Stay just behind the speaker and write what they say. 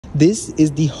This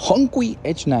is the Hongqi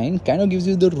H9, kind of gives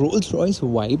you the Rolls-Royce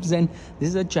vibes, and this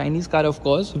is a Chinese car, of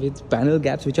course, with panel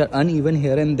gaps which are uneven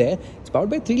here and there. It's powered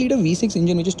by 3-liter V6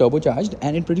 engine which is turbocharged,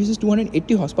 and it produces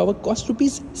 280 horsepower, cost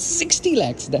rupees 60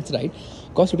 lakhs. That's right,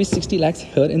 cost rupees 60 lakhs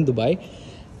here in Dubai.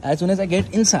 As soon as I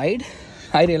get inside,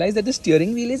 I realize that the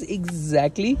steering wheel is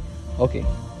exactly okay.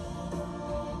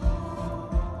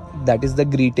 That is the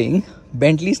greeting.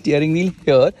 Bentley steering wheel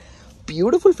here.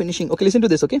 Beautiful finishing. Okay, listen to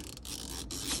this, okay?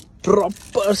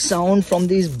 Proper sound from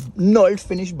these knurled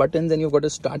finish buttons, and you've got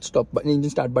a start stop button, engine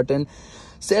start button,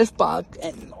 self park,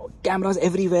 and cameras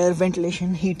everywhere,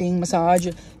 ventilation, heating, massage.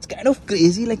 It's kind of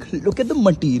crazy. Like, look at the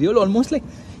material. Almost like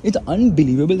it's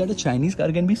unbelievable that a Chinese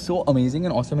car can be so amazing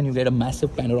and awesome, and you get a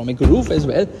massive panoramic roof as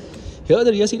well. Here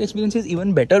the rear seat experience is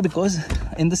even better because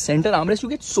in the center armrest you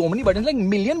get so many buttons, like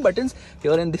million buttons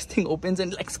here, and this thing opens,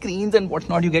 and like screens and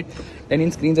whatnot, you get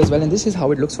 10-inch screens as well. And this is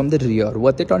how it looks from the rear.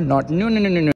 Worth it or not? No.